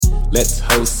Let's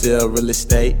wholesale real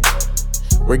estate.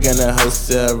 We're gonna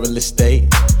wholesale real estate.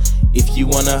 If you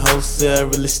wanna wholesale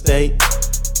real estate,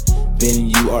 then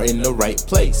you are in the right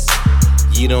place.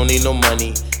 You don't need no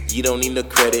money, you don't need no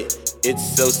credit.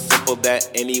 It's so simple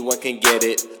that anyone can get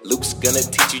it. Luke's gonna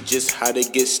teach you just how to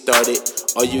get started.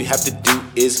 All you have to do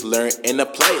is learn and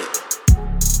apply it.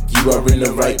 You are in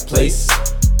the right place.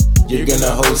 You're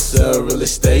gonna wholesale real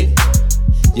estate.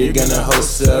 You're gonna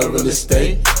wholesale real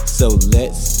estate. So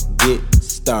let's get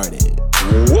started.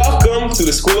 Welcome to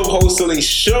the School of Wholesaling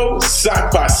show,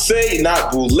 Sac Passe,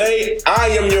 not Boule.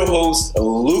 I am your host,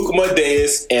 Luke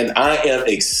Madeus, and I am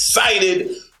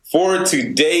excited for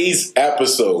today's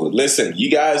episode. Listen,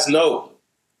 you guys know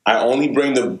I only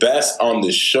bring the best on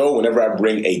the show whenever I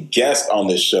bring a guest on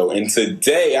the show. And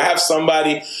today I have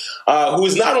somebody who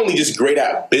is not only just great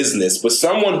at business, but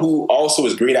someone who also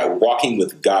is great at walking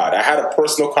with God. I had a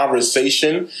personal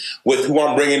conversation with who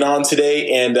I'm bringing on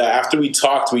today. And after we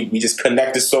talked, we just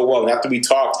connected so well. And after we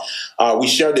talked, we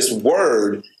shared this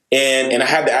word. And I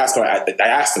had to ask him, I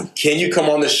asked him, can you come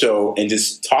on the show and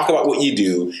just talk about what you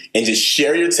do and just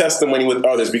share your testimony with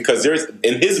others? Because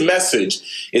in his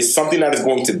message is something that is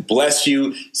going to bless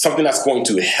you, something that's going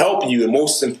to help you, and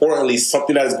most importantly,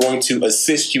 something that is going to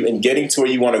assist you in getting to where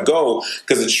you want to go.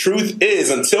 Because the truth is,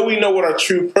 until we know what our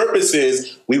true purpose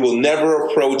is, we will never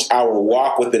approach our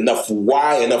walk with enough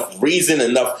why, enough reason,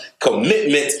 enough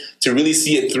commitment to really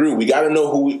see it through. We got to know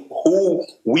who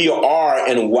we are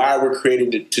and why we're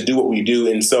created to do what we do.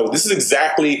 And so this is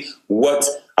exactly what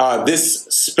this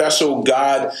special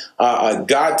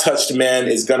God-touched man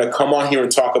is going to come on here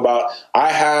and talk about. I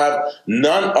have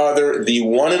none other, the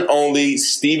one and only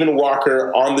Stephen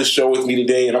Walker on the show with me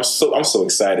today. And I'm so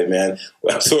excited, man.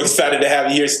 I'm so excited to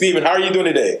have you here. Stephen, how are you doing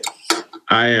today?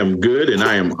 I am good, and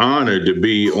I am honored to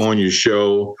be on your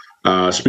show.